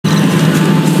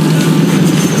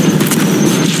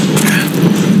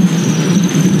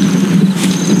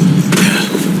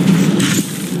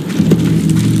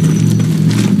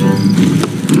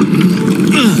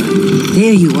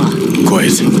There you are.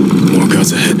 Quiet. More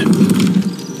guards ahead.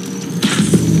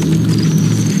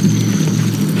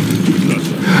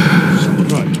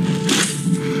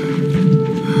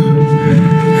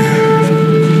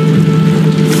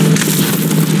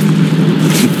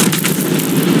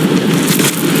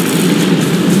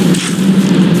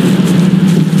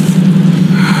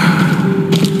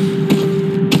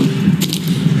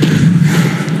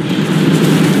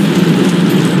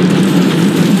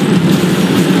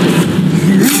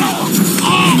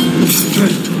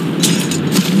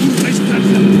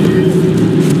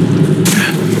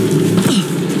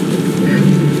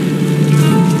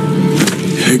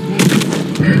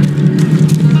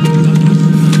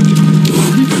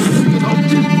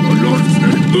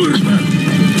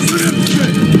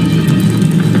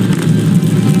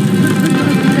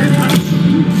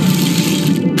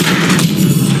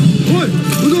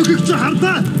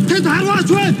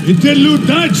 Interlude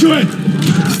that shit!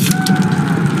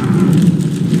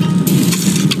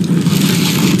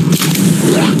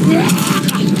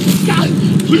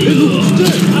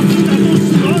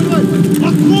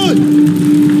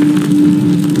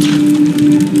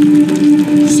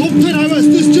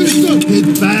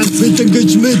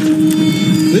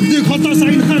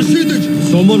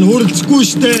 Сомон хөрөлцөхгүй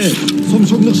штэ. Сум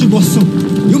шугнах шиг болсон.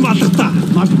 Юм алдаа.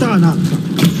 Малтаа наа.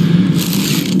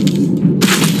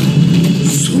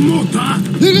 Сумота.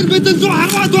 Нэг нь бидэн зүү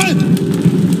харваад байна.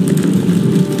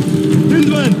 Тэнд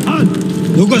байна. Аа.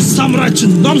 Нөгөө самрач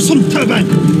номсомтой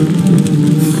байна.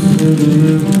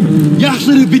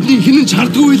 Яахлаар бидний хинэн ч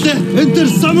хардгүй лээ. Энд тэр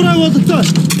самрай бололтой.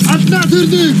 Адлаа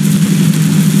тэрнийг.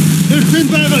 Тэр тэнд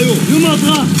байгаа юу? Юм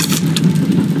алгаа.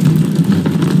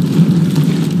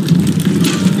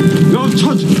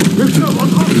 Явчихж. Эхлээ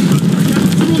болгоо.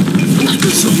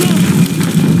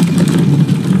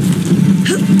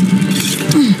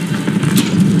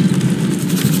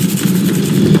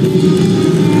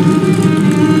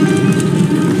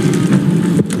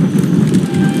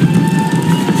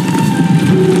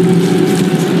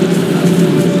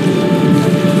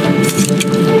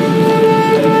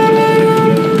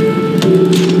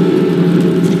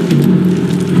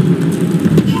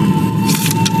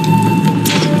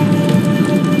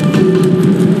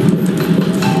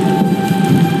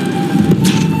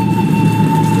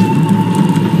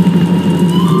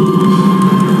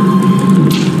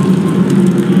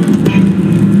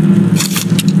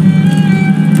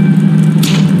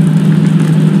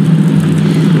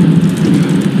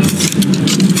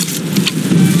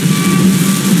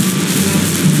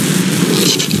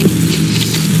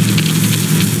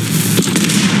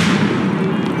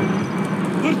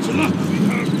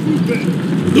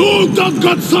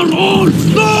 Gatsar all!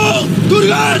 No!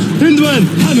 Durgan! Тэндвэн!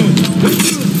 Хану?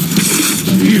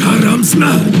 И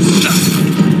харамсна!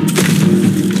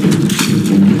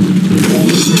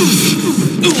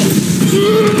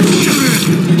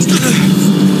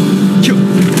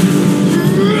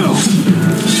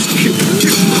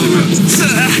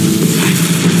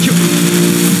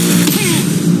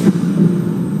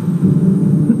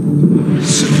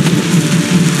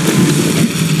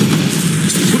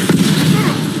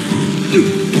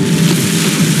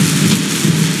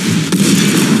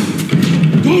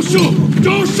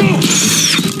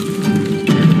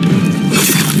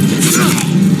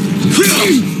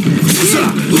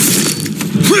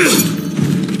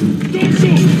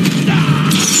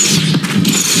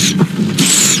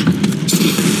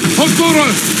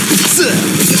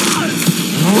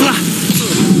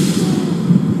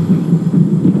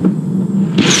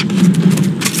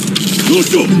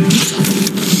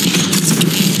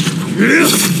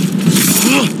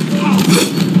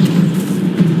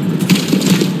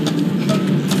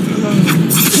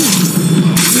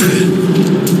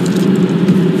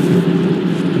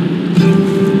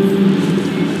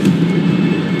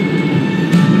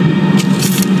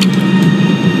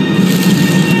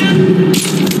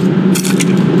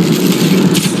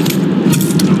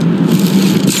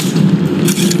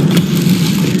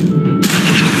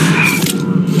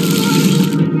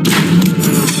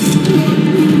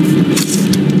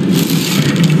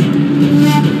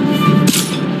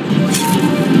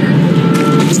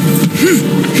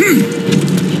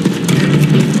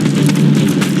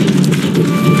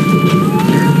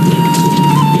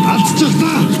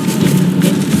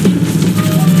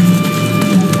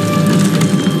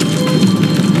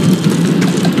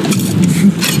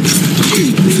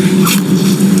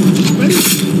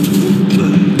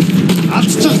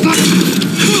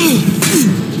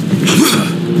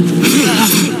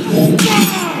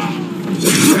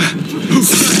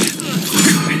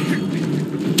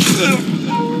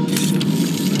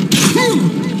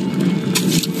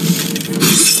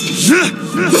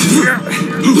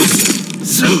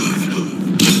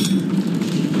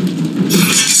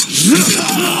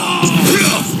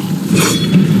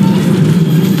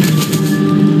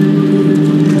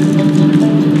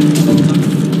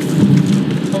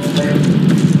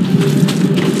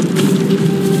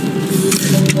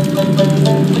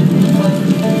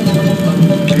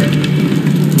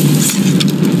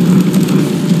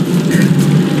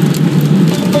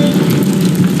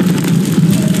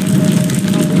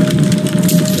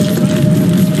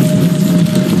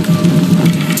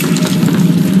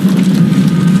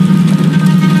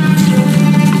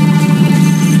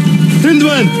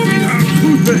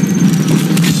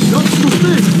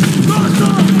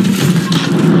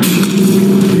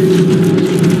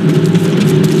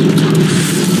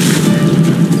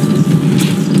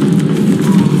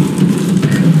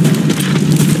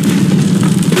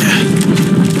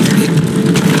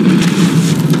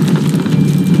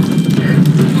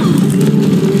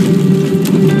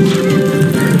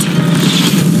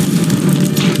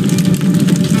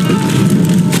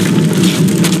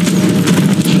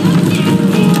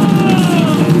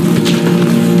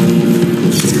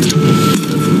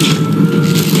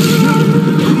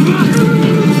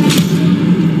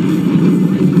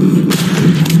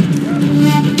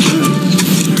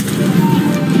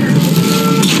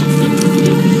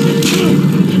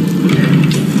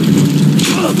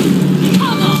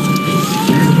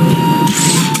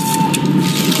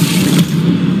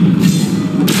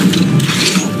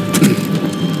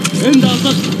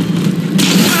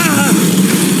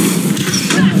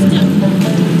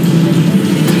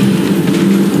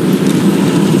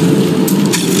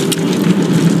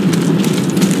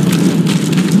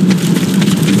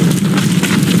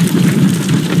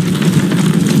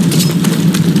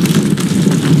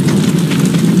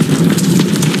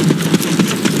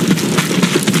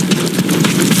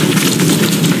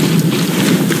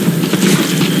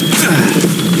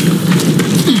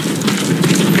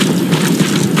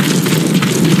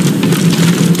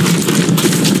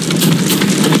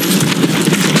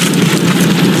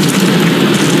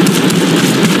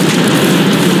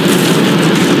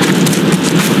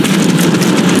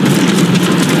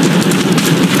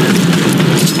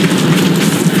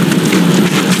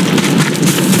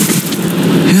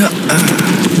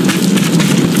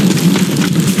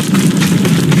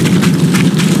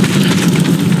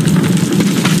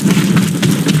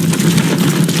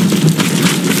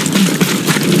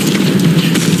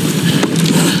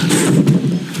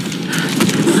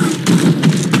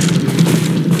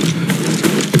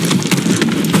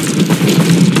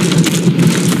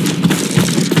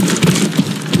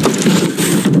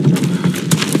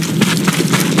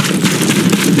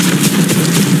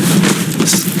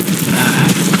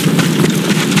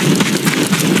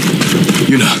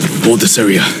 Hold this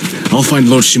area. I'll find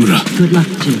Lord Shimura. Good luck,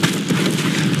 Jin.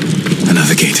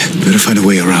 Another gate. Better find a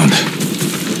way around.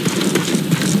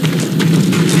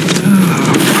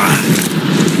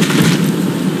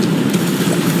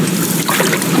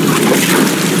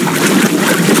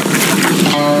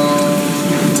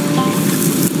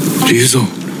 Ryuzo.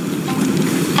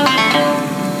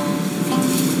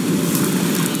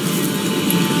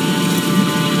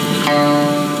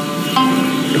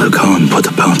 The Khan put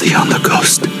a bounty on the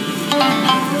ghost.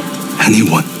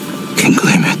 Anyone can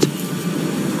claim it.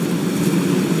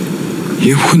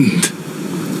 You wouldn't.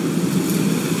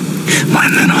 My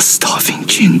men are starving,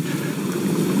 Jin.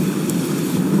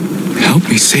 Help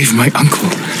me save my uncle,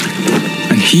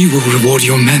 and he will reward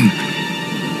your men.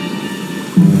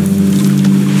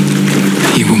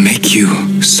 He will make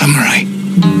you samurai.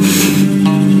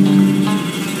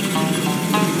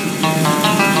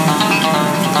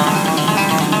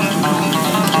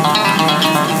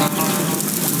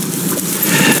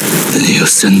 Then he'll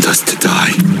send us to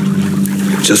die.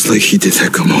 Just like he did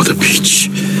at Komoda Beach.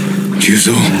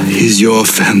 Ryuzo. He's your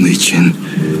family, Jin.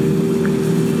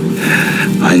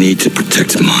 I need to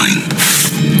protect mine.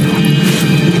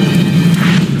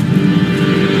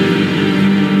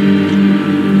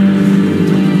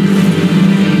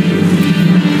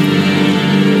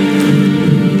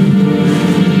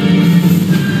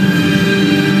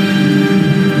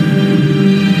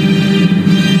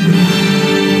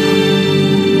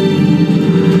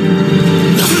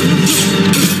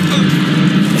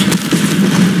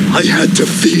 I had to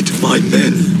feed my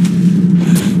men.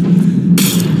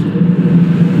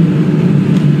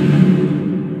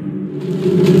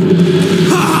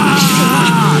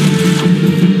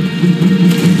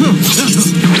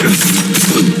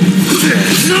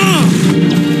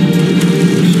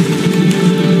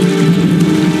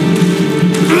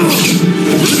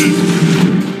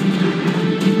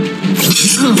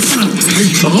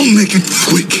 I'll make it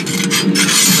quick.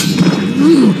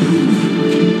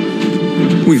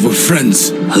 We were friends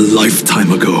a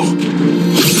lifetime ago.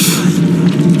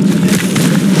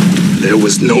 There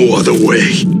was no other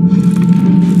way.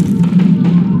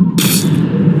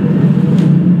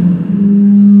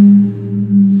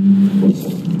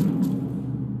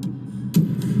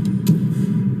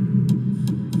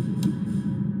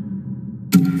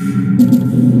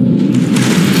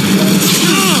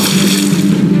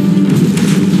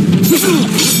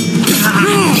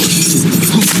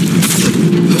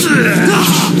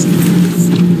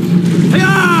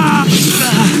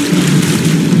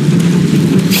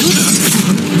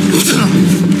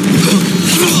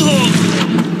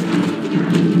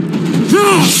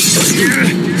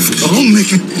 I'll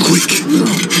make it quick.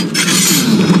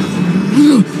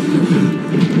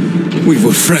 We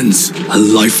were friends a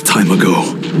lifetime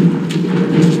ago.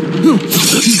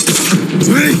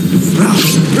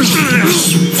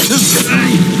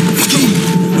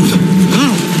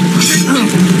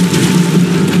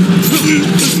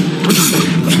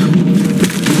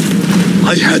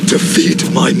 I had to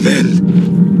feed my men.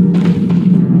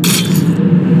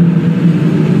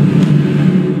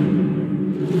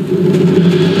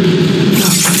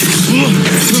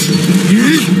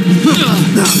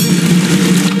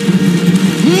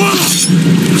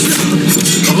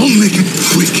 I'll make it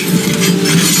quick.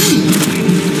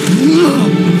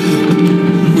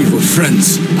 We were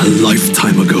friends a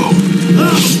lifetime ago.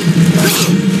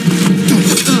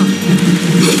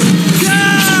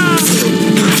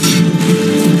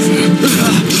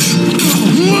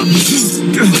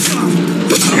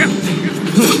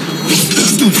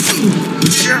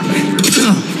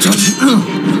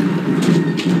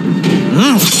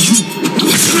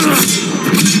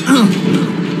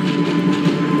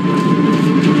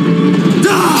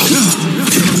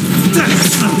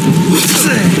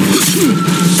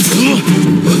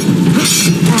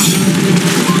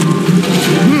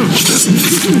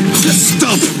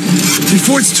 Stop!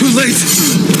 Before it's too late!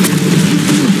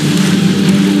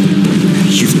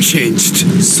 You've changed.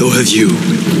 So have you,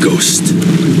 Ghost.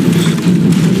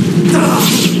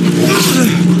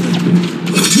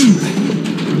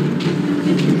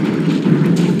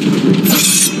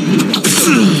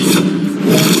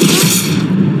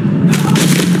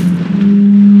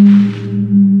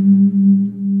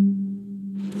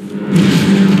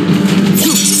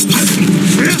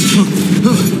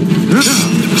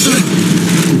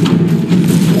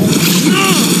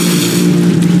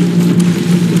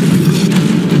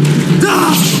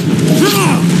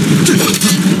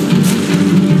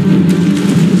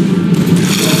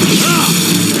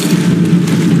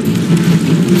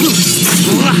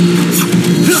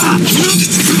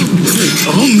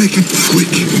 I'll make it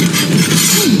quick.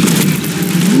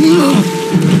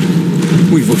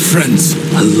 We were friends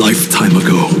a lifetime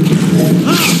ago.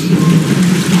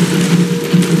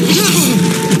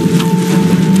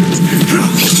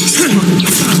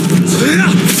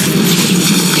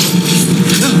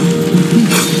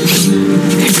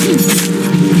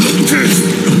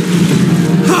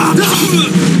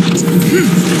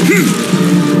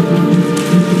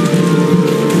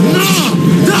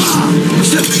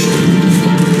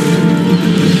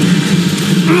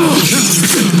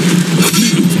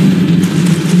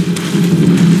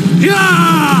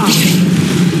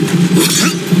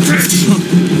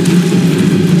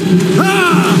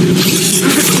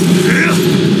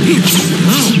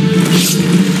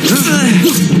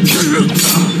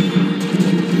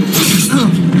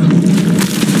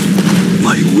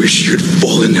 I wish you'd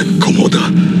fallen at Komoda.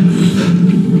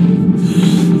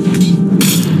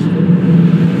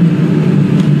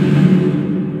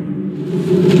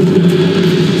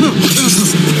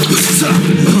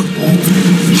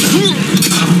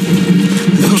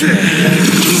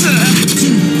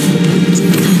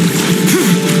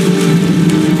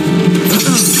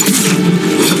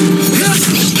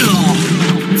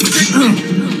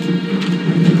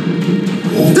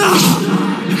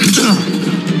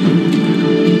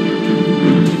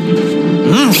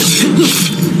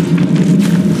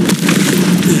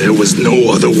 There was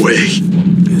no other way.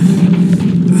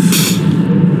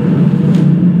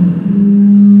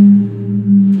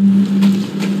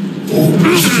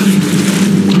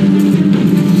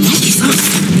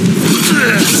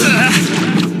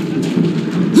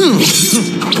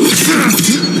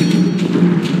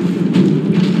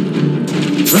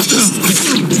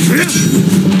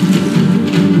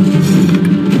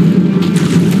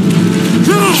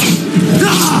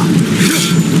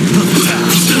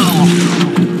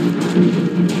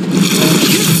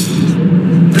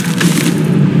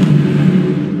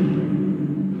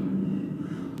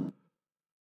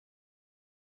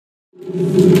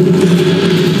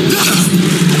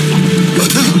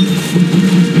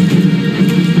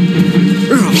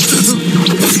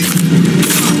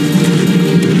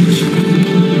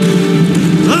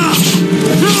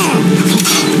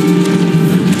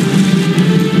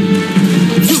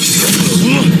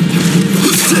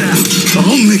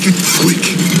 make it quick.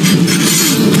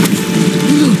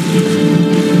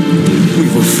 We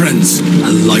were friends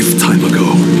A lifetime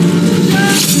ago.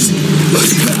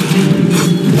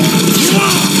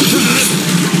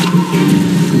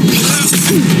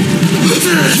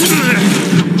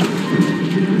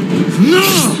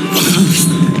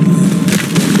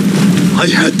 I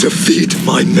had to feed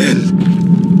my men.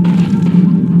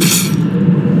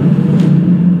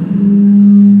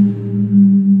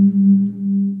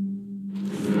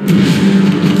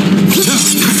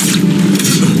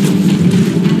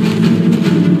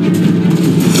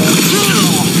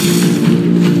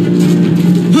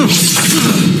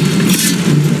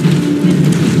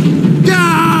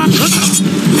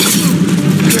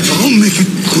 I'll make it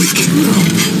quick.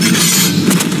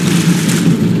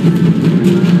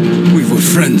 We were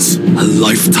friends A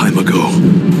lifetime ago.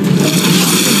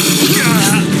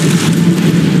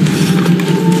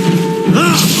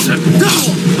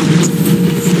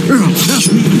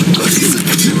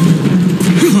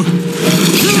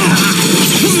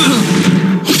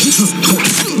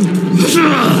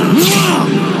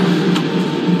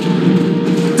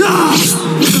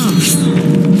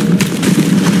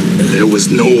 There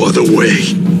was no other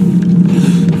way.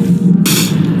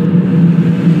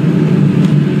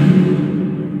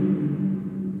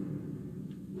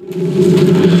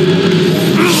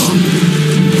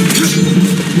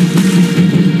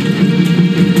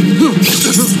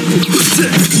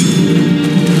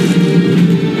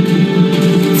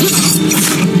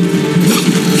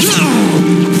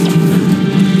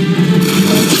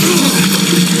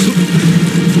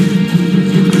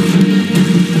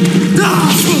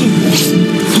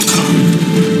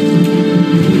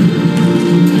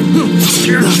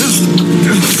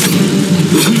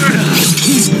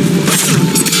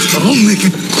 I'll make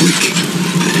it quick.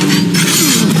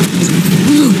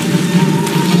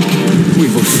 We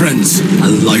were friends A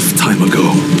lifetime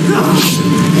ago.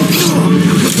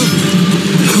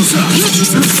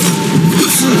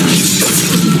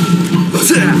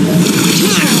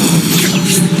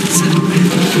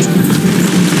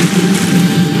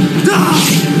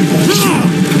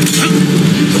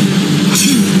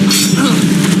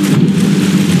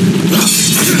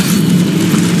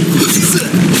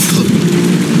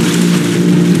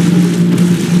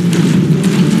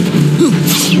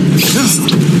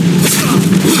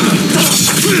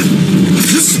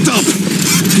 Stop!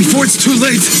 Before it's too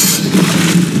late!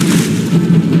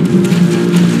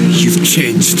 You've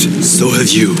changed. So have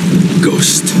you,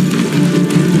 Ghost.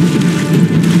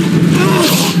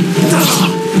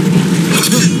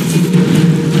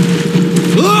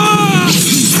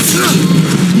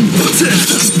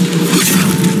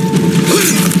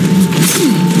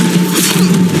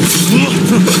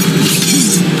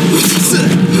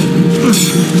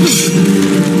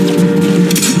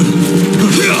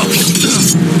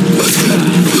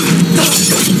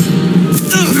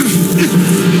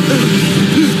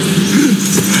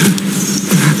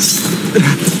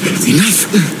 Enough!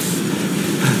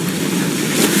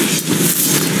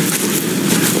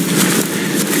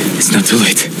 It's not too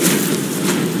late.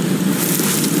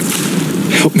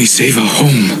 Help me save our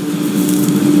home.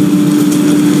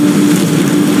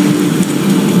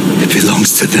 It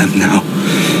belongs to them now.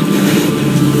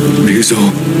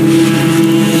 Ryuzo.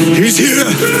 He's here!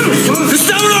 The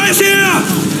samurai is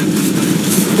here!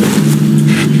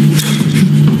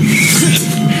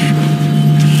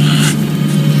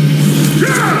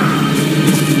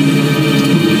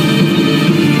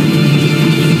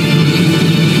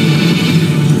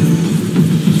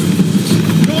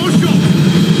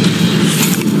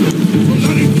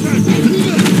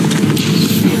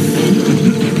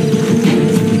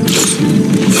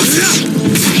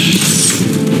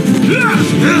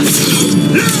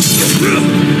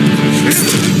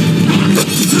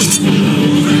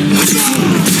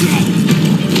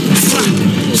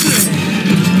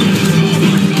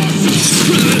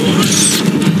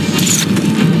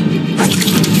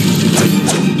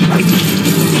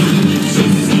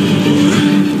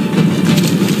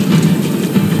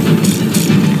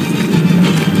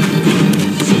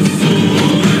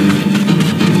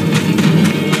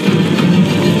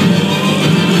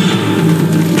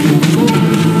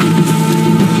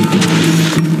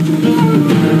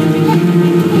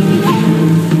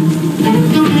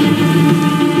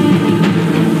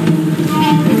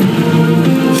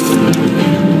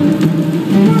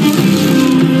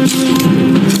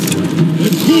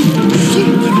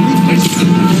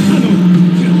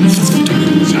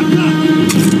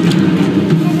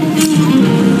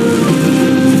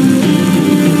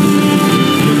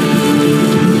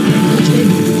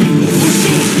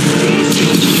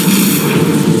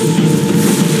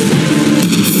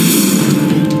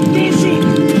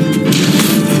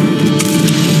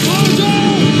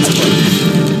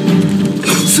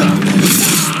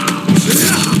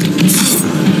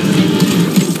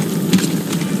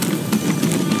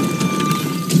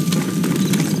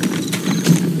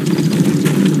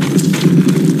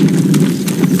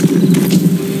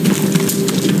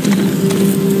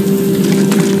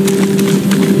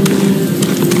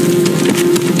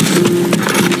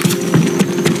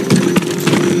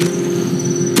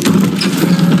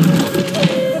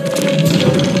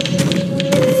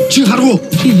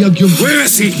 Where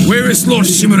is he? Where is Lord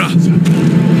Shimura?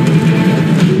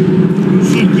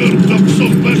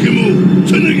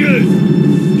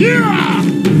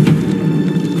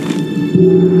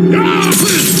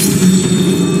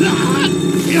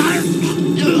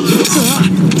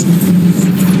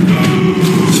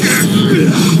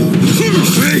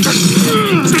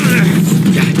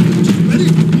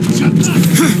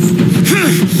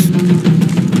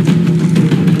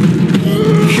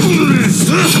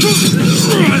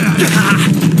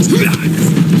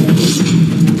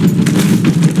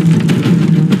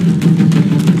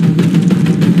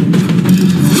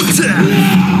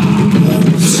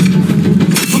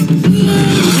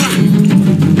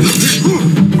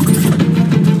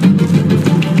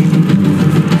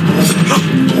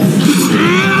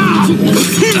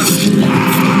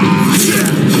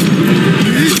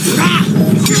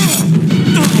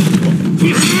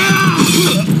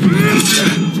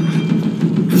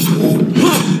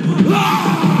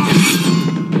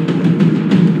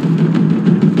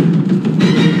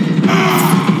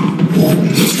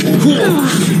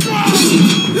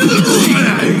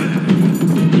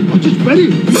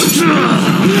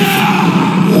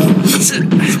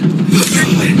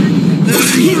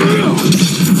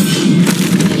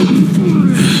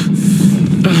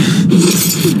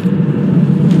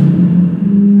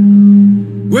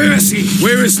 Where is he?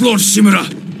 Where is Lord Shimura?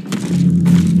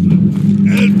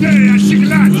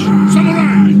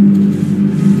 Samurai!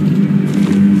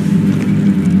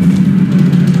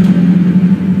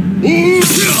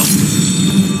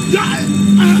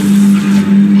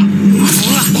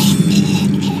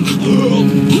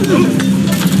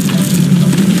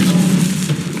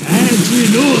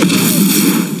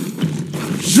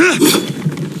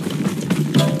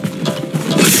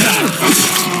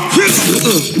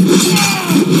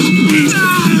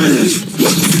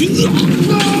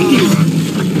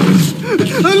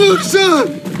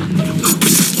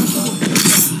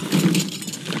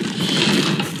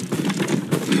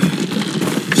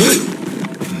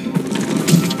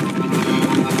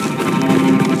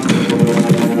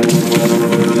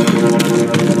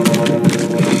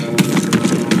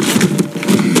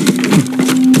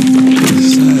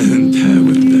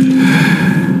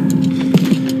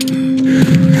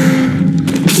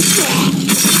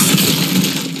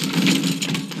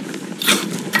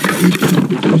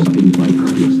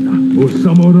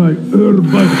 Samurai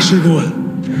örbaik sigua.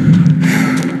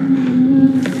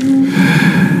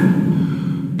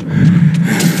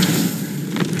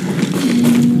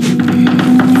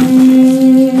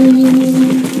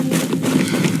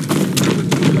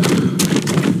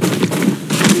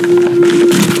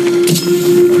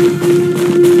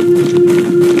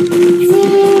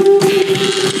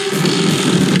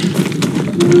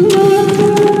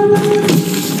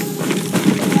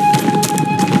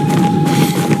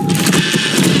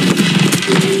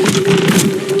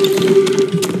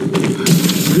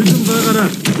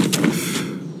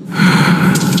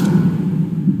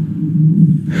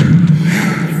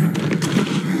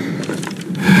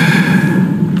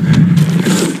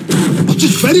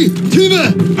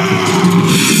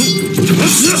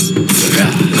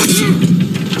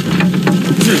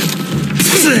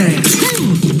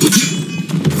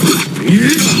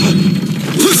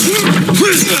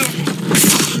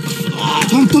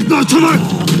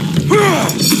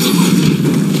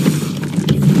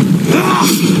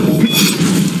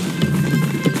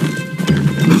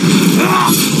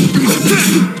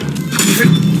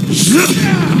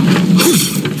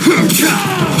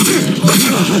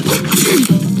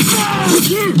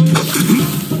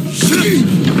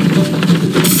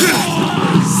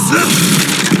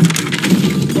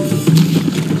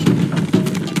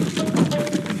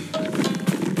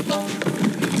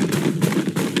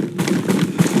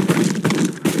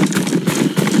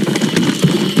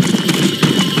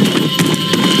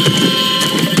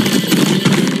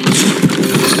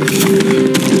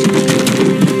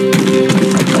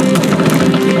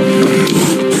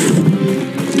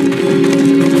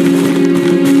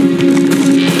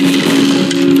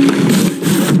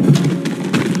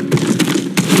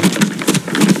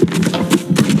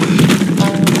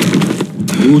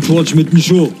 Чуулж мэднэ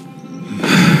шүү.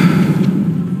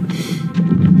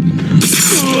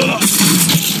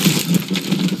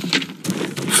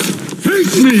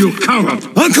 Face me, you coward!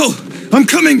 Uncle, I'm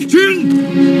coming!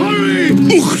 Hurry!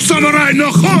 Samurai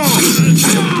no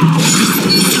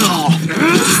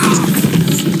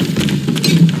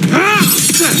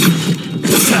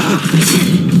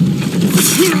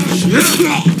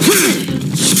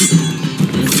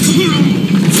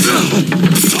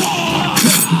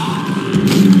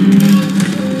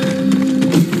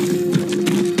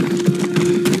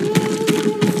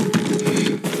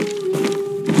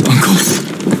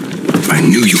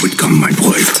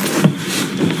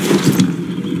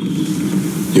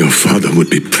Your father would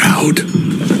be proud.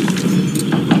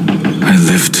 I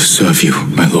live to serve you,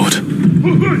 my lord.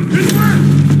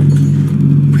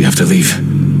 We have to leave.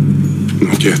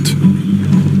 Not yet.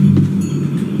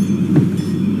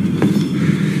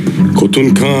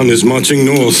 Khotun Khan is marching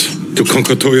north to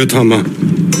conquer Toyotama.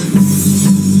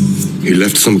 He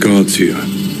left some guards here.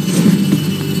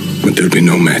 But there'll be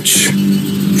no match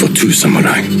for 2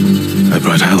 samurai. I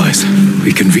brought allies.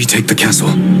 We can retake the castle.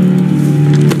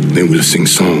 They will sing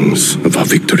songs of our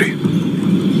victory.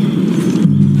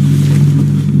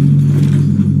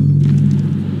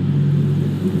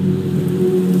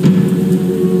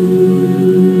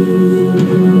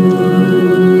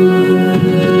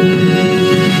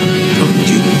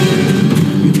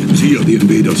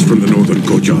 From the northern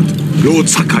courtyard. Lord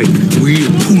Sakai,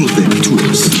 we'll pull them to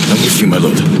us. I'm with you, my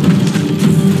lord.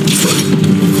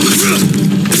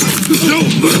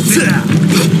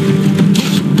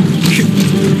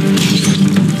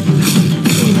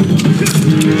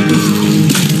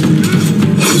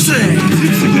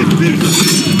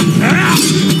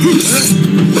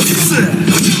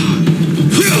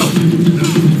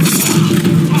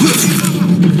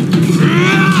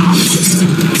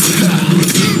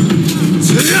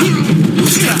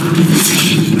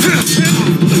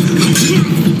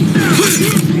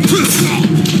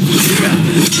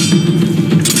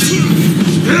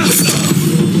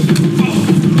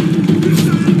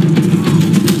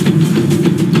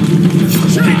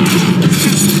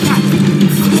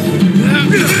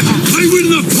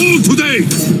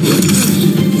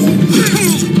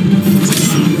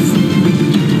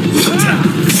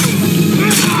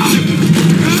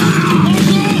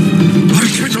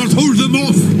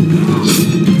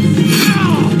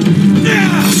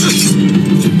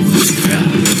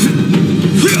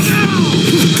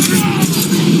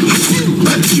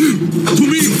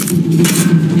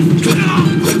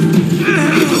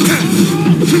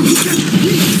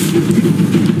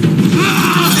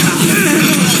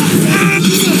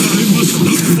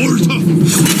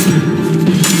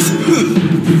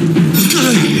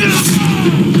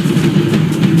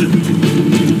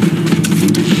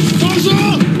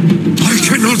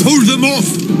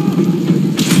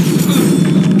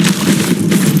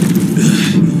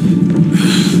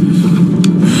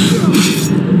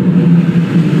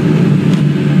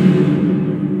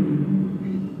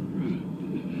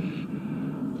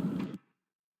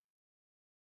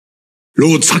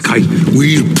 Lord Sakai,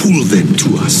 we'll pull them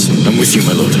to us. I'm with you,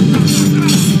 my lord.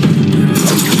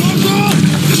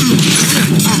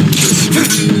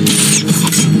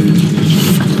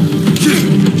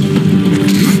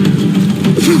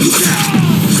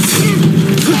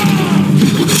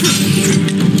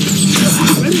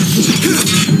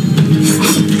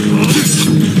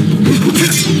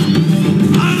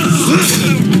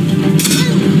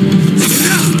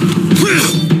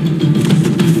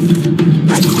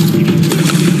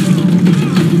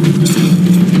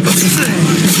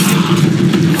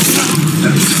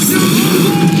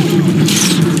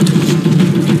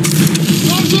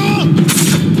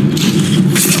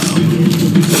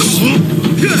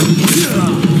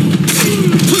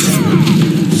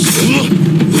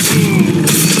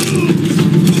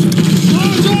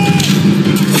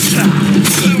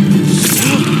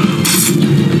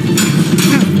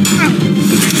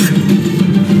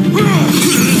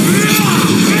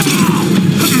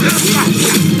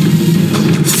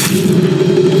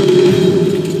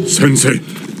 Sensei,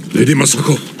 Lady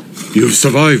Masako, you've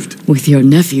survived. With your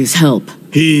nephew's help.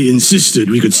 He insisted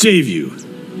we could save you.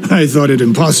 I thought it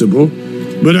impossible,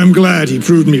 but I'm glad he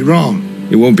proved me wrong.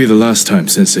 It won't be the last time,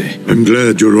 Sensei. I'm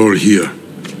glad you're all here.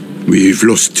 We've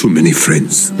lost too many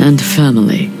friends. And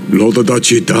family. Lord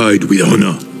Adachi died with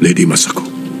honor, Lady Masako.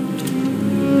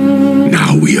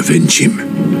 Now we avenge him,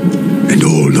 and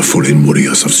all the fallen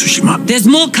warriors of Tsushima. There's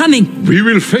more coming! We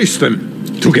will face them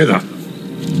together.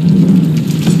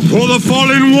 For the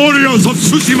fallen warriors of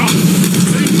Tsushima!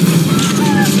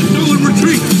 No one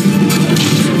retreat!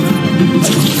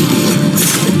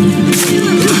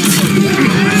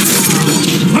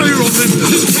 Fire on them!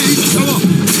 Take cover!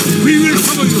 We will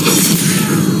cover you!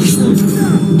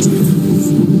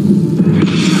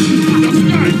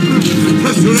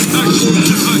 Press your attack for the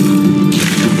attack!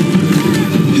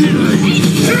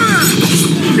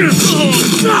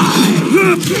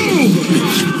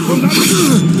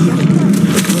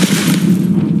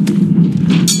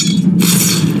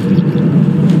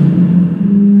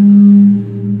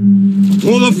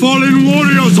 For the fallen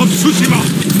warriors of Tsushima,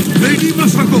 Lady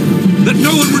Masako, that no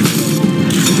one will...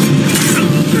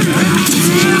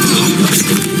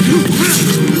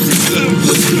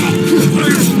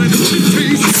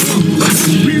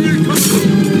 We will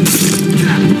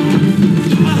come.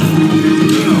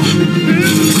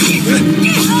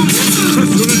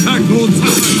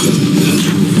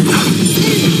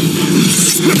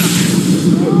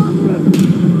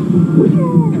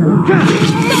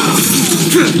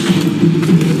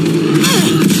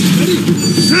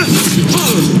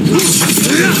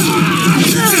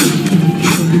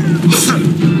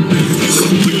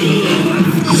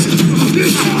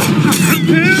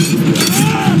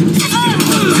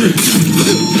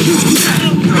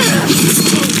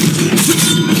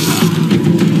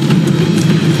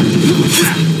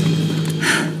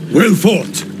 Well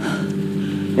fought.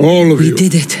 All of you. We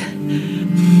did it.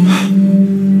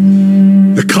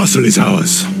 The castle is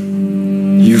ours.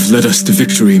 You've led us to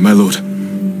victory, my lord.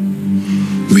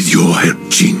 With your help,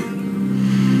 Jin.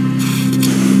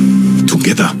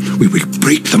 Together, we will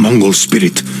break the Mongol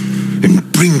spirit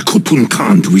and bring Khotun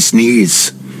Khan to his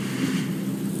knees.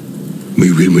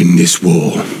 We will win this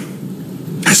war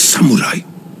as samurai.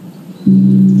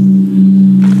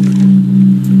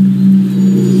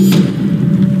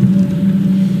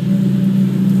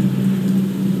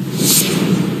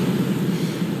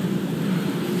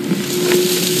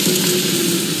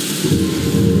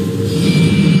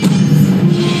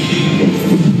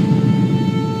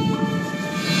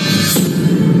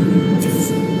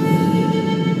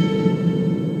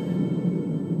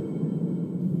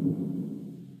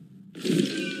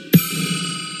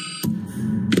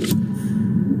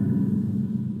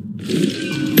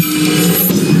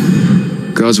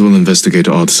 Guards will investigate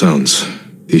odd sounds.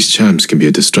 These chimes can be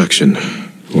a distraction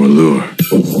or a lure.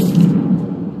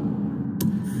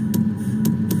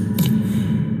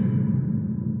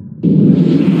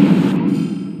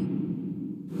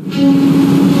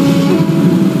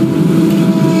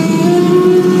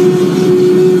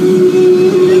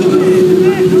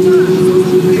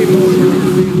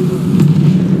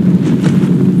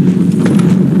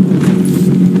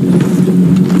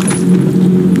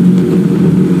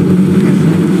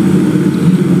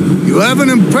 An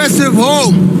impressive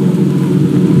home.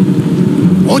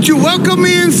 Won't you welcome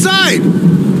me inside?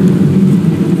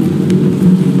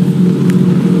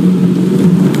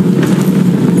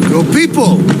 Your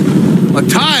people are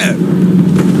tired,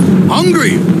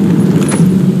 hungry,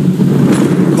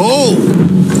 cold.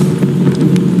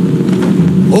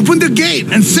 Open the gate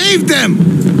and save them.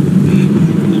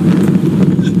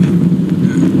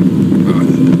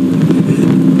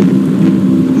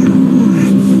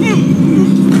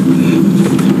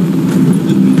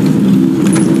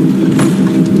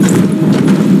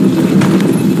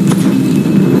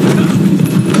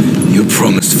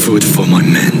 Food for my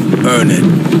men. Earn it.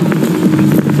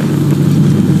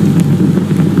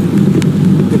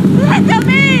 Let them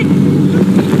in!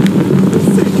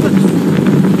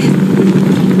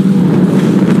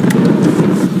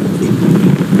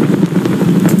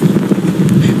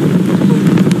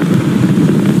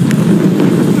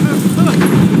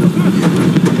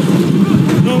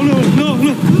 No.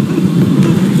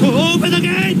 Open the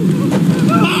gate!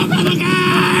 Open the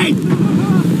gate!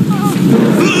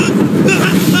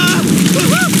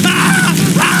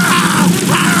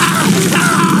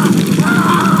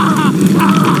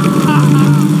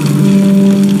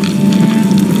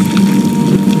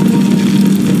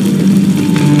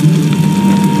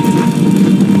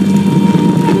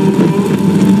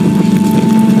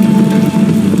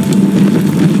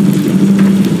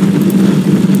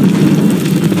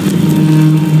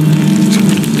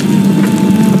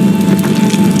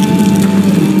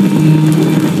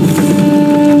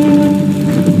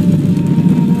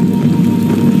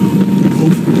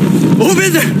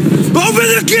 Open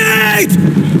the gate!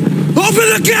 Open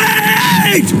the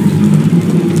gate!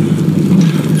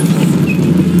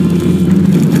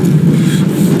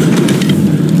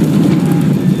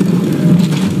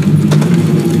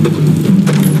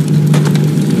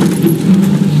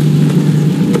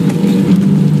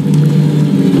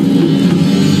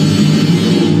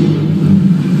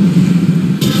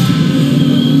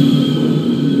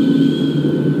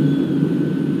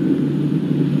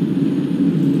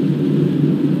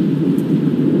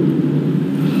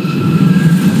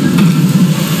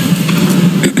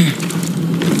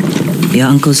 Your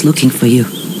uncle's looking for you.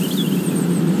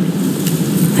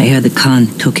 I heard the Khan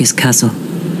took his castle.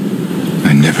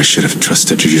 I never should have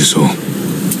trusted Ryuzo.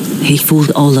 He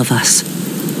fooled all of us.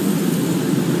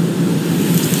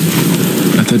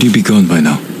 I thought you'd be gone by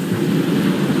now.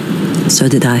 So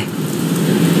did I.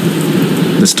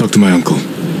 Let's talk to my uncle.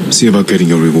 See about getting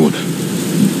your reward.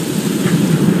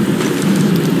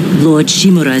 Lord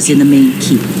Shimura is in the main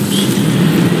keep.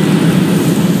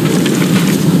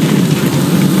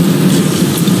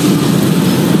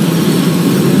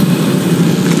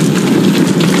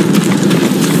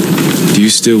 Do you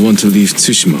still want to leave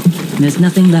Tsushima? There's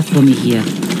nothing left for me here.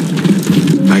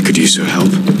 I could use your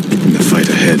help in the fight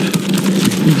ahead.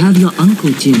 You have your uncle,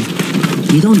 Jin.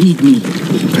 You don't need me.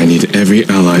 I need every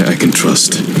ally I can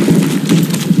trust.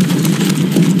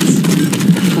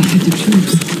 For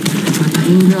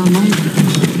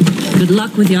Good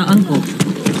luck with your uncle.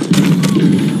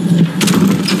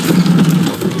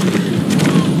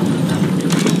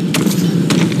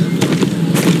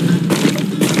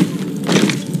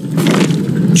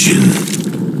 Jin,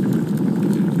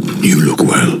 you look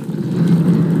well.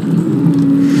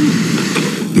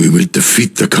 We will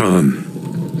defeat the Khan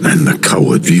and the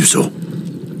coward Ryuzo.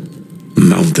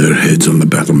 Mount their heads on the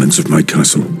battlements of my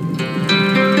castle.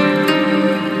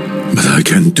 But I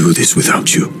can't do this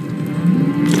without you.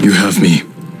 You have me.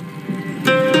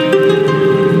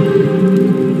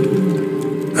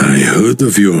 I heard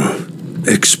of your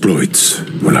exploits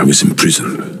when I was in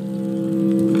prison.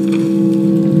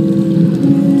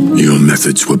 Your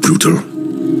methods were brutal,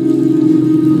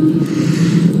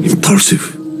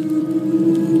 impulsive,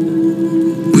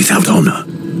 without honor.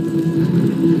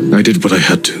 I did what I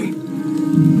had to.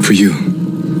 For you.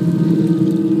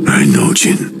 I know,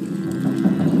 Jin.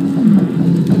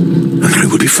 And I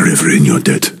will be forever in your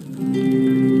debt.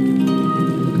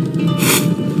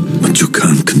 But you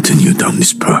can't continue down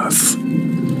this path.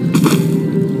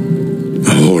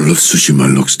 All of Tsushima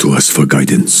looks to us for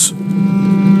guidance.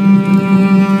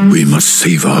 We must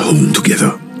save our home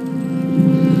together.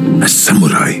 As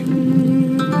samurai.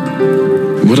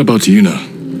 What about Yuna?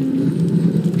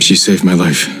 She saved my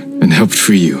life and helped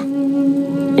free you.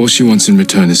 All she wants in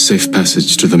return is safe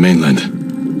passage to the mainland.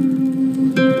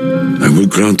 I will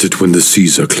grant it when the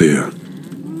seas are clear.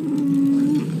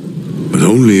 But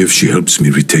only if she helps me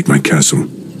retake my castle.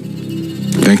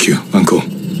 Thank you, Uncle.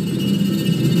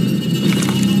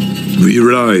 We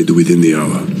ride within the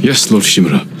hour. Yes, Lord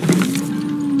Shimura.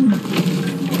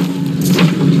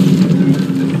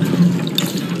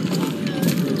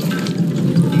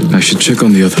 I should check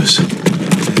on the others.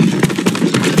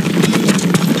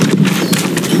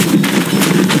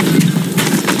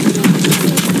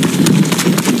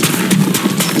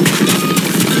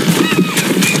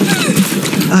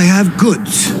 I have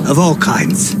goods of all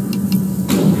kinds.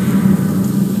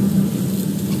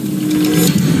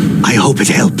 I hope it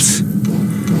helps.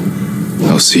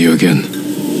 I'll see you again.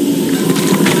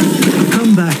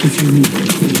 Come back if you need.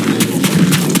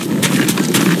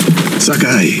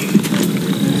 Sakai,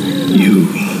 you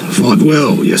fought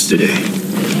well yesterday.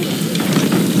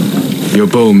 Your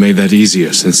bow made that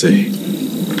easier, Sensei.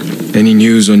 Any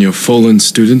news on your fallen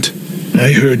student?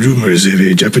 I heard rumors of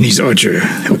a Japanese archer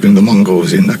helping the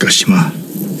Mongols in Nakashima.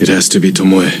 It has to be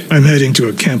Tomoe. I'm heading to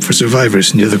a camp for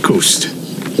survivors near the coast.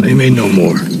 I may know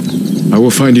more. I will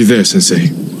find you there,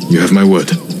 Sensei. You have my word.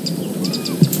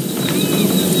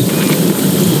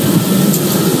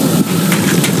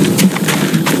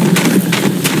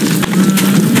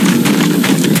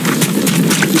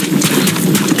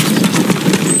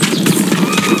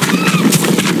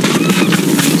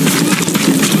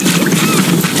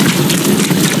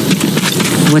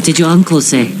 What did your uncle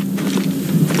say?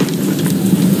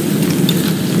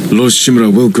 Lord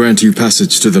Shimura will grant you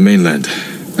passage to the mainland,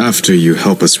 after you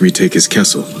help us retake his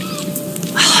castle.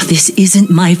 This isn't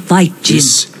my fight, Jin.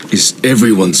 This is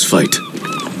everyone's fight.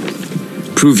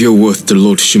 Prove your worth to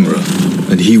Lord Shimura,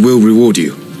 and he will reward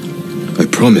you. I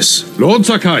promise. Lord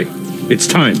Sakai, it's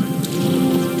time.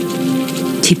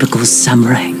 Typical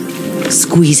samurai.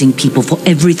 Squeezing people for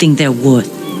everything they're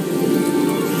worth.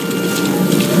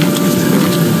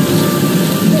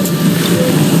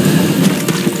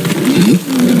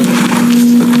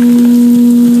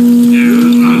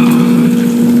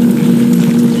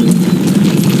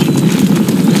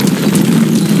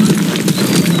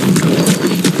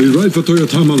 For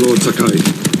Toyotama, Lord Sakai.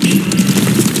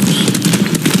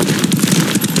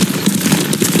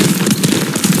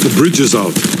 The bridge is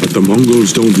out, but the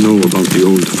Mongols don't know about the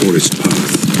old forest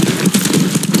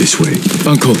path. This way.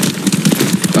 Uncle,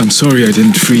 I'm sorry I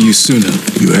didn't free you sooner.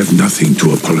 You have nothing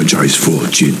to apologize for,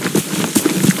 Jin.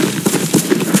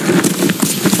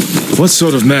 What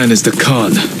sort of man is the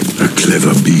Khan? A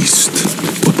clever beast,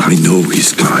 but I know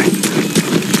his kind.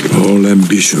 All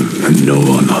ambition and no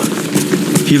honor.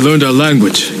 He learned our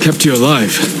language, kept you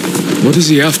alive. What is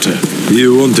he after? He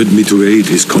wanted me to aid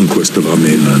his conquest of our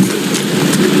mainland.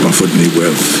 Offered me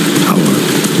wealth, power,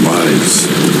 wives.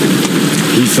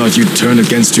 He thought you'd turn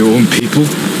against your own people?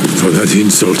 For that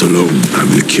insult alone, I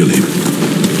will kill him.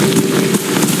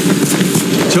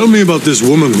 Tell me about this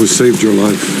woman who saved your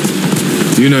life.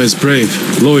 Yuna is brave,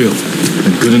 loyal,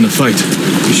 and good in a fight.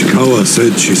 Ishikawa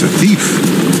said she's a thief.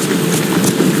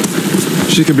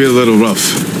 She can be a little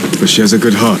rough, but she has a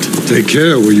good heart. Take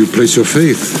care where you place your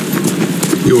faith.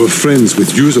 You are friends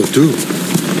with Ryuzo too.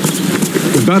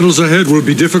 The battles ahead will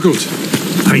be difficult.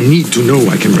 I need to know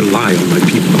I can rely on my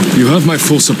people. You have my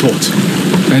full support,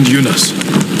 and Yuna's.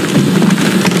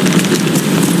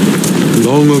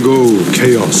 Long ago,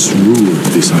 chaos ruled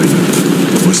this island.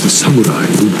 It was the samurai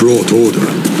who brought order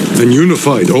and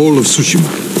unified all of Tsushima.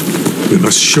 We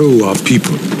must show our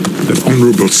people that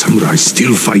honorable samurai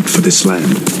still fight for this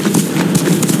land.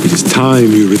 It is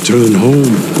time you return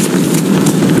home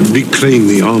and reclaim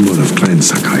the armor of Clan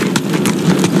Sakai.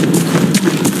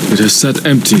 It has sat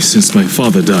empty since my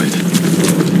father died.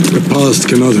 The past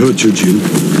cannot hurt you, Jin.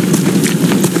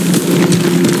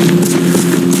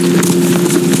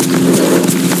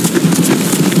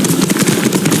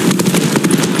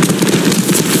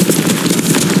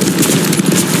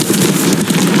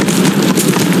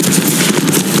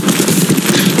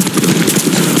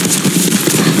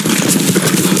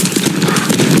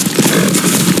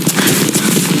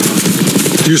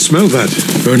 You smell that?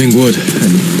 Burning wood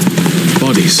and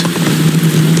bodies.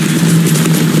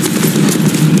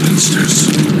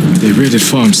 Monsters. They raided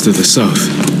farms to the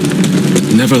south.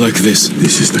 Never like this.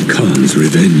 This is the Khan's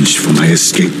revenge for my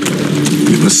escape.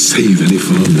 We must save any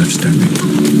farm left standing.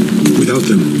 Without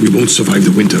them, we won't survive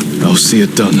the winter. I'll see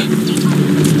it done.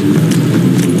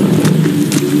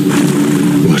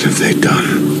 What have they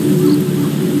done?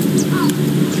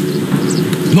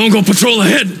 Mongol patrol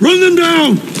ahead! Run them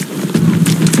down!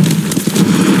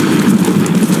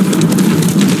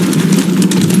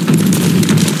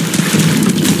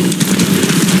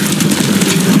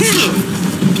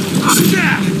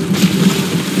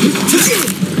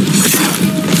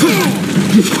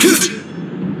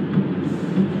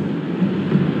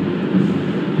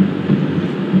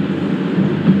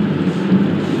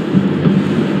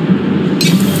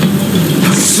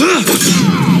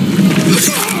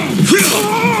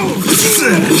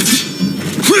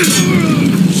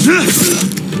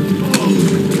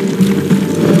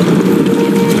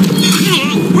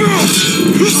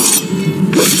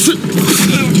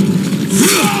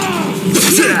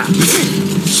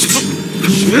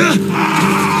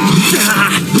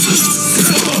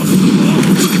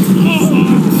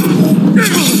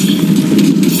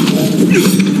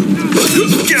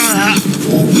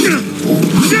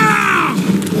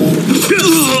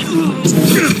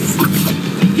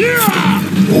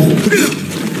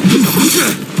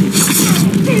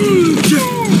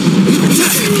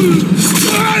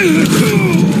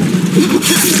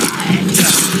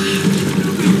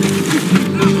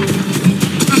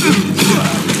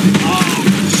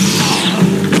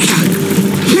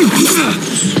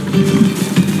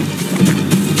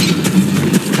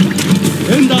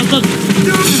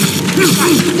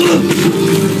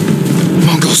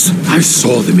 Mongols! I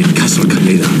saw them in Castle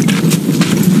Kaneda.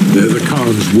 They're the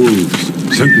Khan's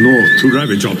wolves, sent north to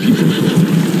ravage our people.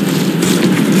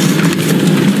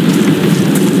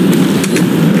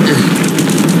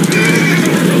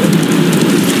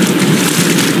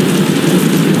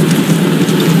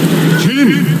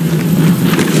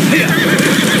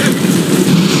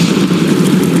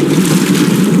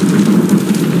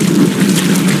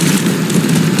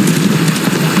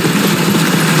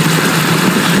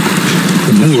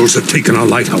 Have taken our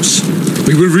lighthouse.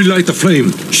 We will relight the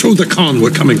flame, show the Khan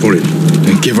we're coming for him,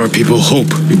 and give our people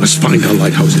hope. We must find our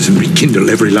lighthouses and rekindle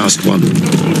every last one.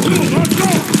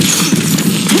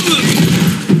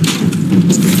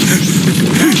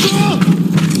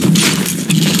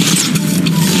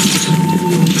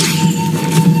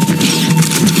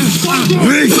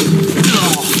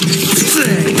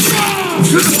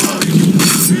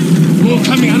 More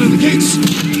coming out of the gates.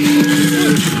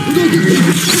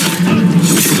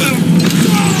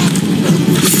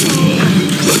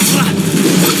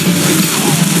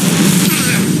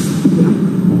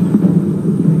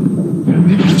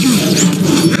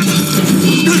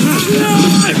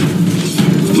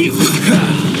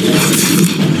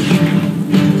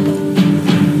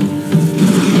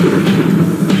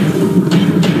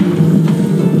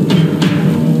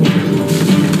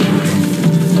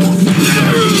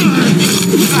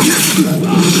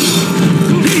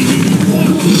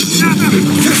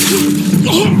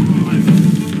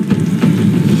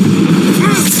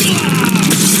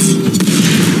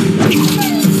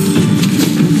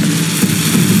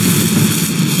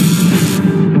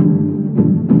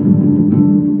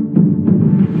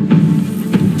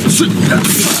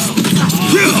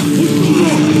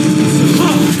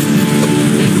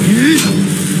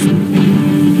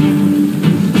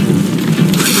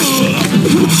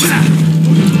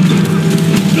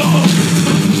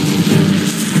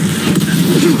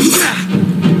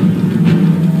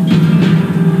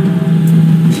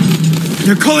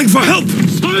 They're calling for help!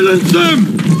 Silence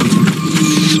them!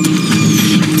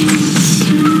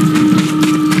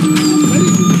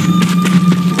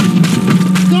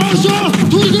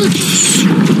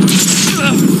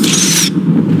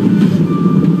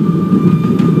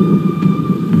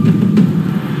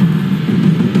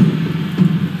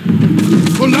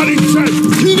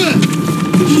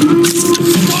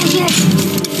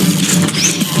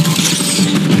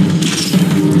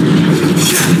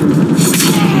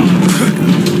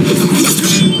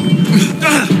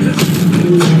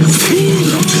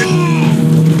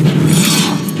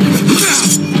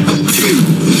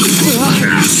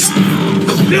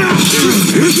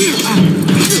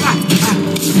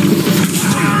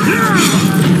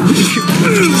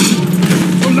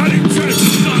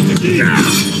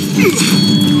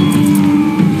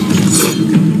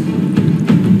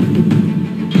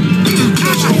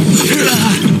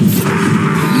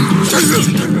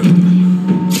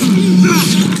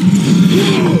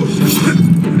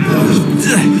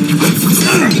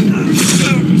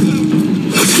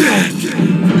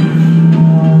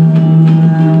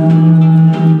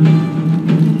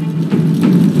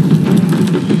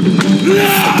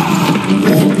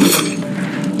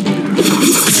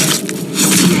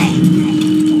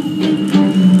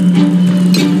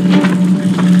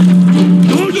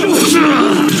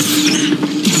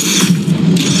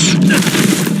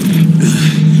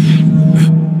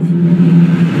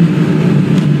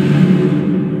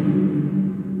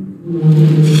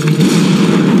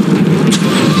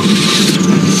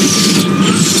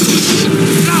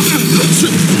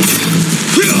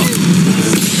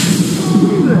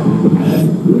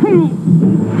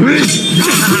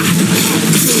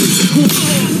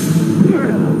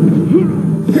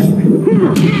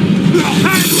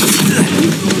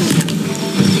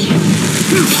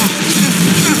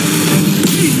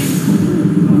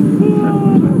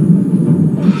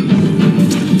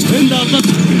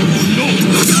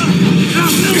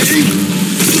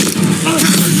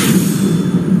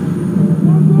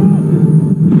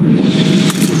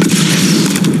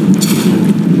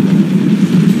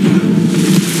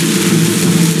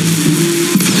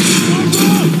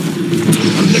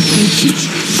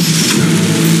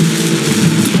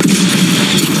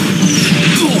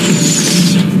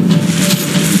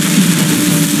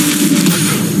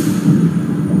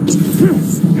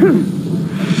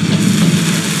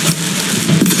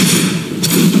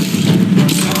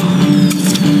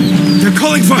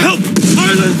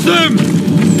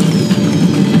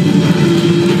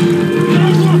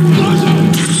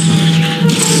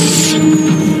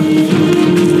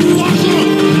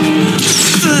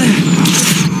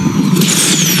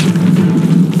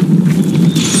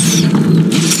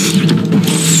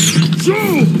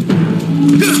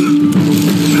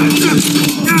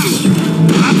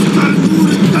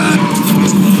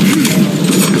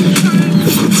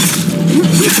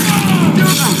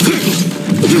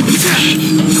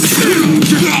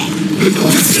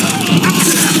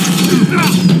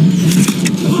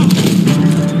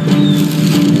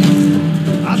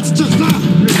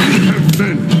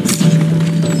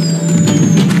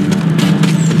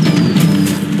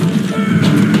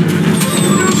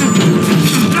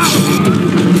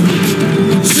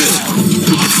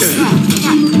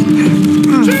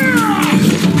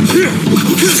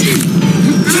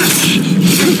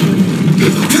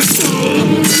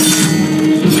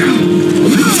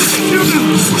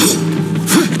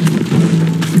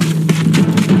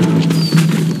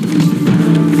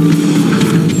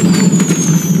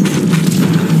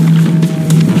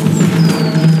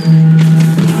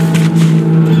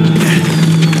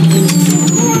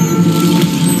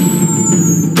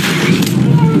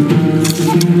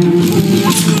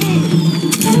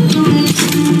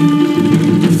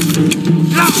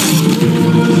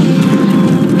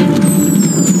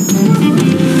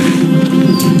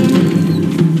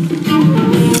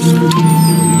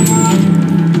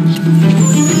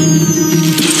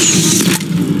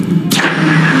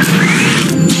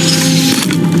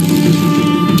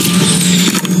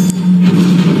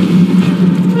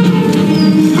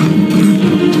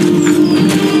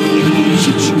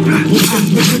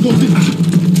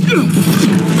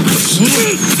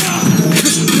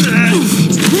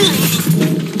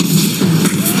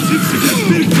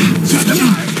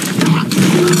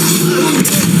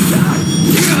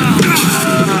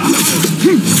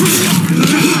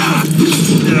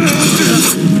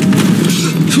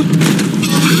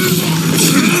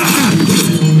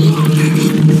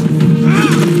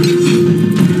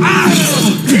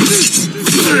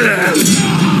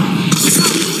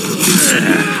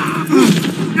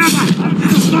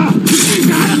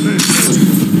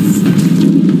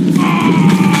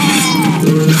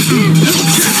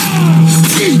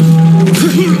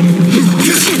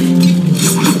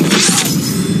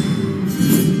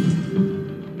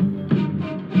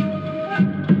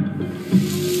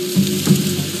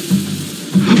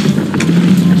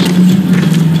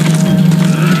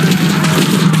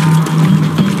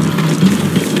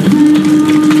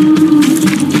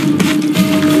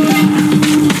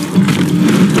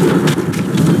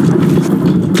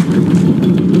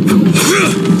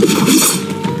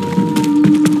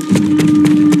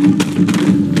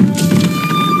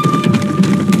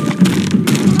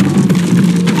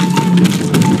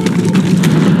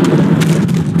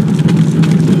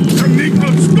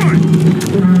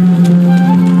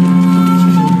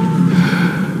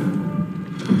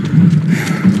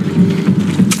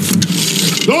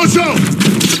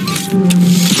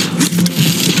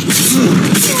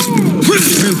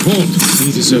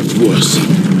 deserved worse.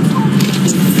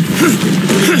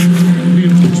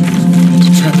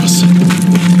 To trap us.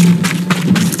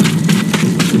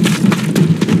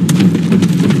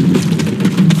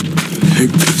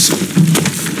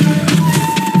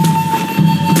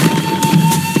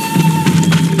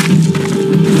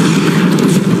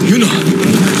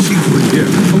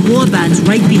 A warband's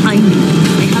right behind me.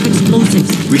 They have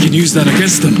explosives. We can use that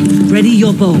against them. Ready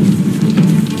your bow.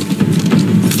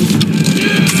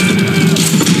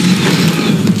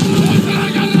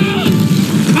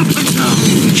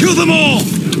 Kill them all!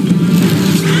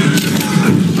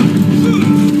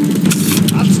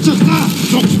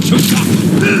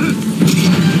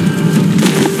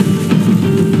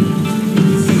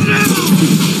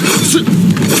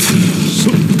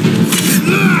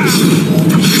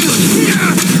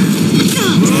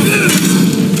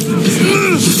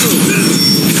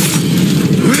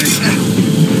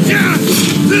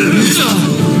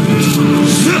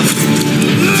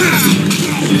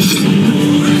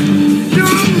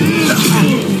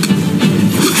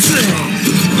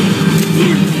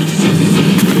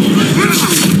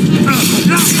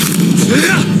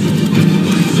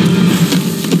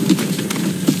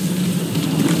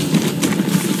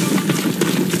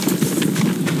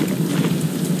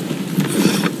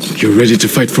 You're ready to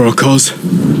fight for our cause?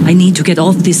 I need to get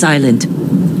off this island.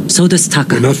 So does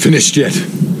Taka. We're not finished yet.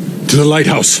 To the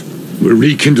lighthouse. We'll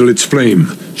rekindle its flame.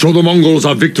 Show the Mongols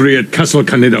our victory at Castle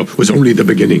Kaneda was only the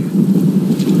beginning.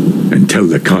 And tell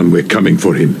the Khan we're coming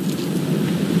for him.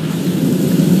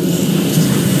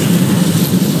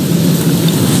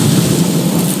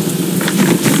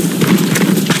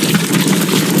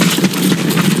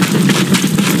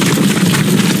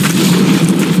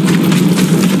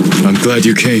 Glad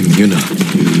you came, Yuna.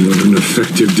 You're an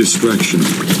effective distraction.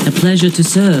 A pleasure to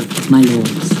serve, my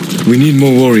lords. We need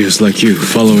more warriors like you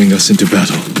following us into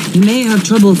battle. You may have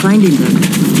trouble finding them,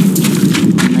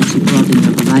 unless you broaden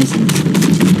your horizons.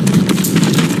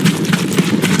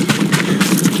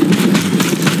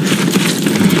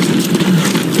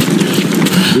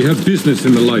 We have business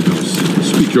in the lighthouse.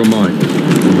 Speak your mind.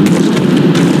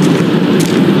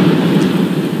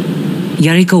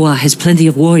 Yarikawa has plenty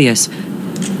of warriors.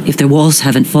 If their walls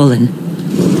haven't fallen.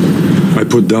 I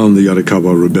put down the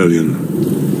Yarikawa rebellion.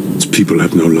 Its people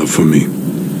have no love for me.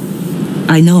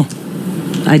 I know.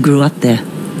 I grew up there.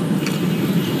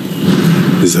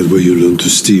 Is that where you learned to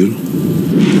steal?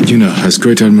 Yuna has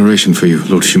great admiration for you,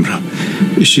 Lord Shimura.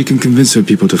 She can convince her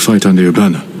people to fight under your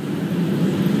banner.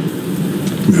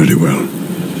 Very well.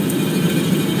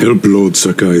 Help Lord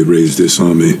Sakai raise this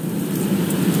army,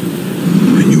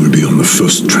 and you will be on the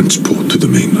first transport to the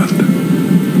mainland.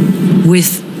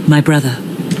 With my brother.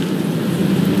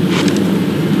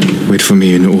 Wait for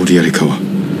me in Old Yarikawa.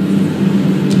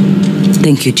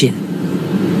 Thank you, Jin.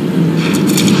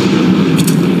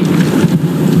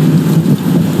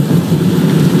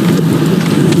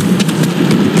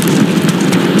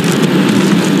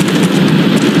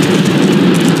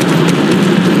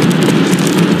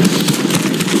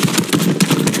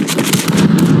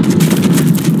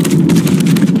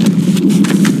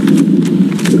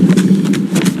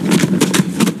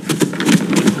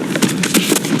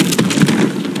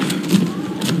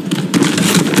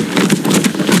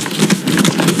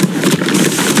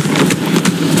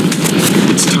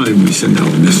 Send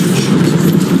out a message.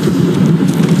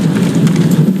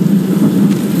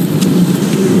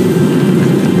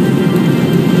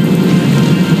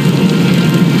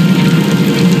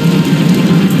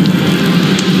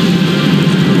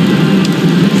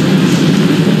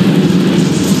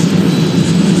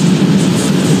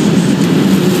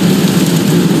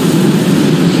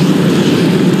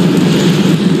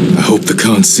 I hope the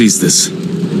Khan sees this.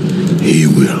 He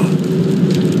will.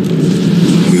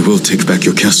 We will take back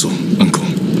your castle, Uncle.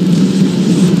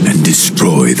 And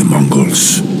destroy the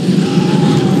Mongols.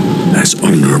 As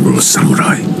honorable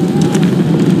samurai.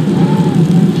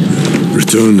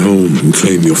 Return home and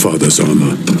claim your father's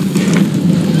honor.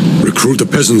 Recruit the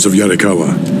peasants of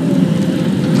Yarikawa.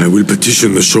 I will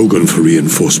petition the Shogun for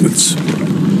reinforcements.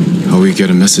 How will we get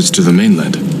a message to the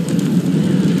mainland?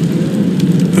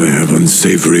 I have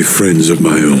unsavory friends of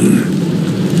my own.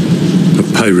 A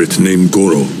pirate named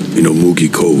Goro in Omugi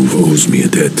Cove owes me a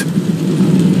debt.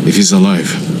 If he's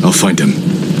alive, I'll find him.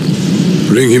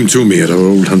 Bring him to me at our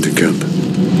old hunting camp.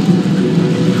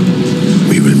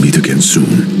 We will meet again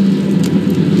soon.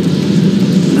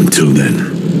 Until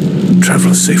then,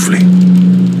 travel safely.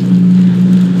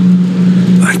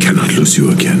 I cannot lose you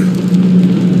again.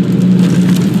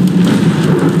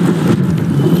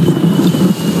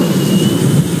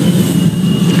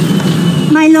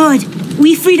 My lord,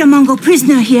 we freed a Mongol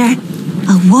prisoner here.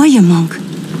 A warrior monk.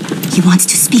 He wants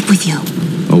to speak with you.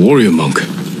 A warrior monk.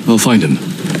 I'll find him.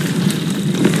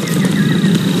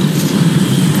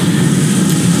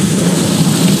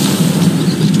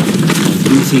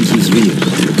 You think he's real?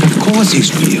 Of course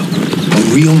he's real. A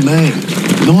real man,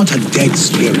 not a dead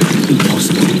spirit.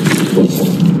 Impossible.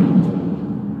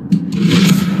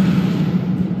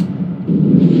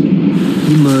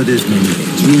 He murders men in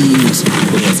their dreams,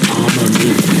 wears armor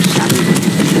made from the shadows of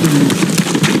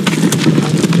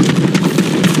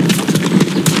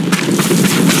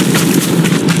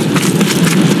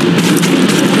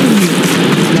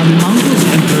the Mongol's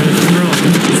emperor's throne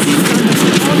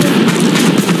sits on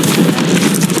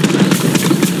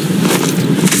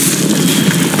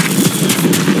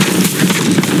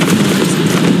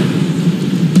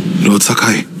the Lord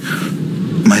Sakai,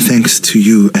 my thanks to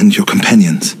you and your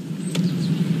companions.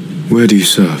 Where do you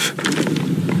serve?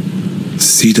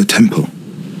 Cedar Temple.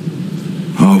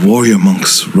 Our warrior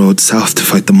monks rode south to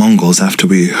fight the Mongols after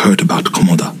we heard about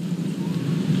Komoda.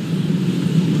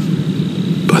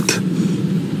 But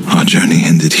our journey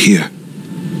ended here.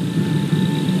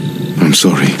 I'm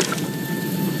sorry.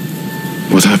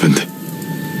 What happened?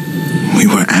 We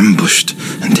were ambushed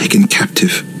and taken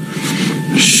captive,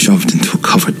 shoved into a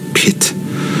covered pit.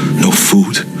 No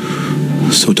food.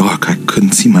 So dark I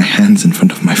couldn't see my hands in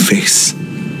front of my face.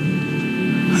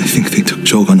 I think they took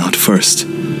Jogon out first.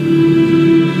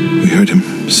 We heard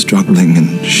him struggling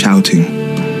and shouting.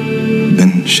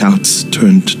 Then shouts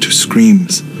turned to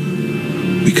screams.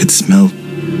 We could smell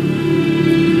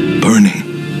burning.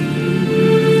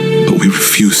 But we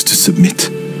refused to submit.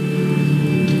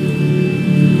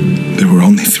 There were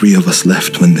only 3 of us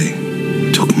left when they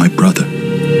took my brother,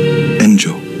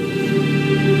 Enjo.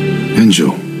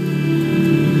 Enjo?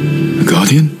 A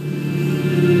guardian?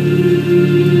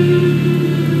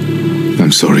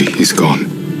 I'm sorry, he's gone.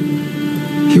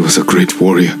 He was a great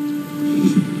warrior.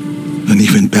 An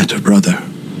even better brother.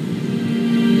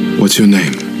 What's your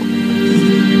name?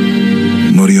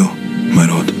 Norio, my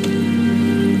lord.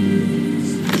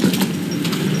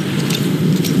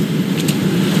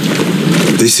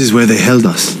 This is where they held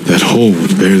us. That hole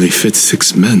would barely fit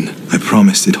 6 men. I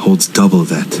promised it holds double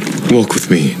that. Walk with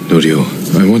me, Norio.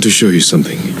 I want to show you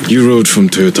something. You rode from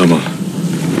Toyotama.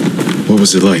 What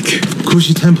was it like?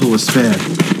 Kushi Temple was spared,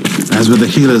 as were the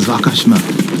healers of Akashima.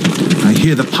 I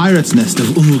hear the pirate's nest of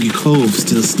Umugi Cove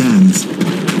still stands.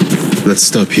 Let's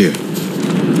stop here.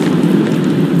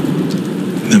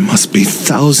 There must be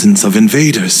thousands of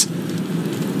invaders.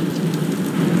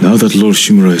 Now that Lord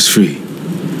Shimura is free,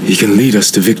 he can lead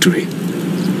us to victory.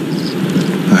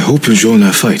 I hope you'll join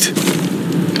our fight.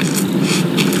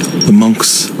 The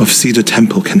monks of Cedar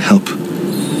Temple can help.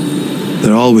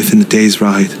 They're all within a day's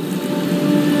ride.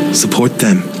 Support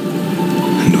them,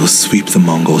 and we'll sweep the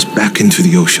Mongols back into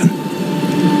the ocean.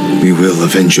 We will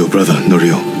avenge your brother,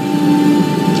 Norio.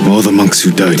 All the monks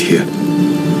who died here.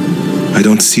 I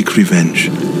don't seek revenge,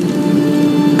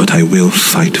 but I will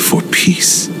fight for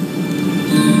peace.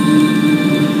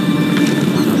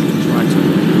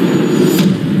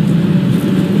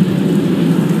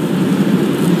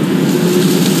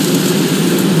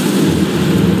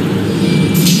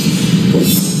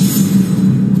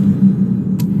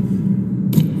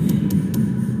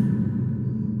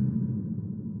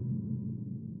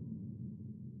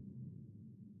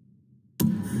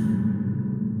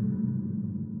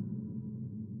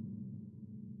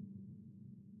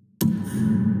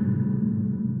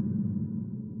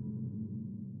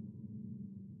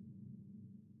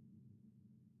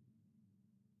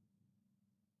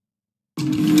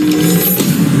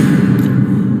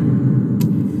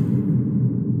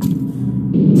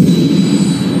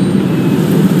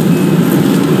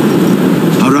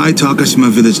 To Akashima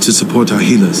village to support our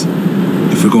healers.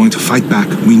 If we're going to fight back,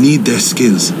 we need their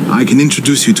skills. I can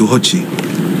introduce you to Hochi.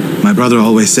 My brother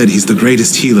always said he's the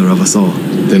greatest healer of us all.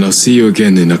 Then I'll see you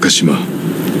again in Akashima.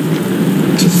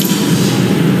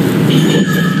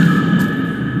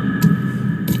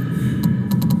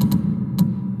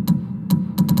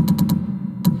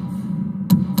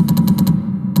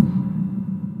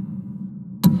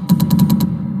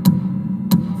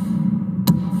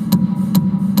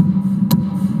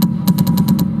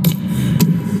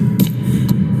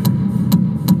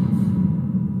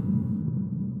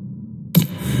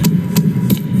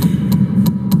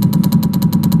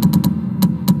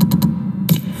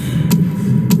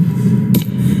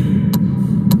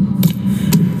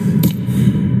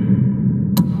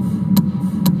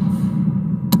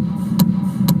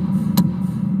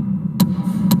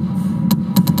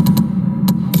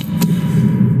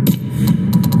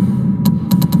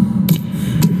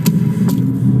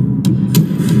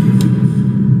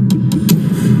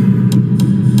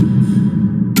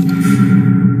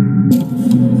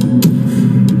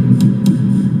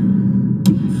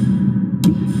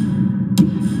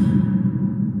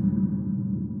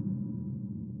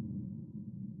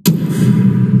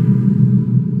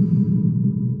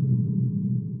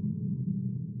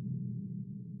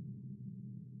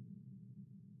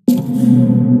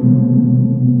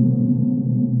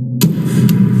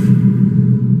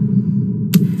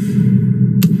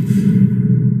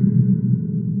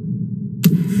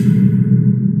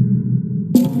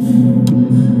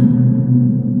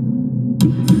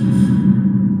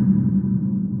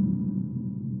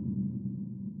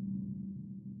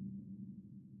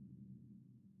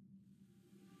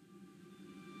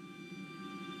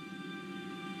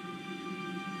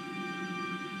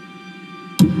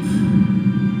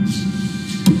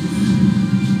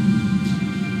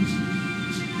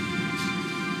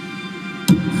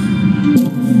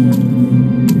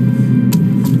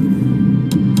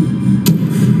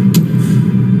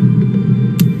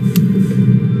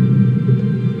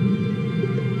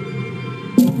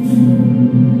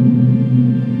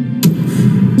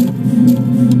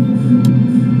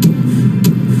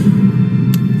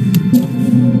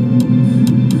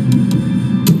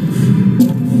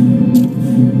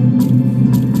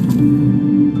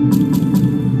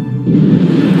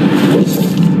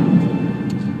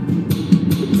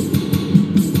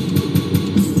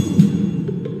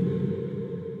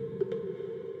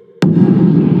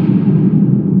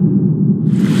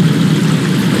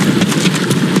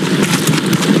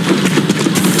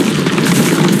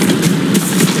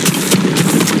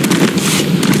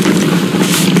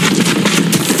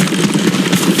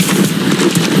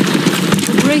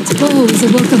 great bow is a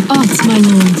work of art, my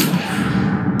lord.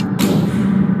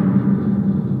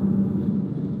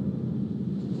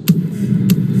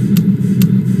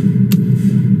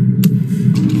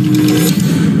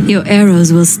 Your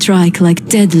arrows will strike like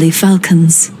deadly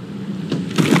falcons.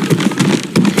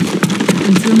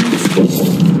 Until next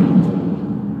time.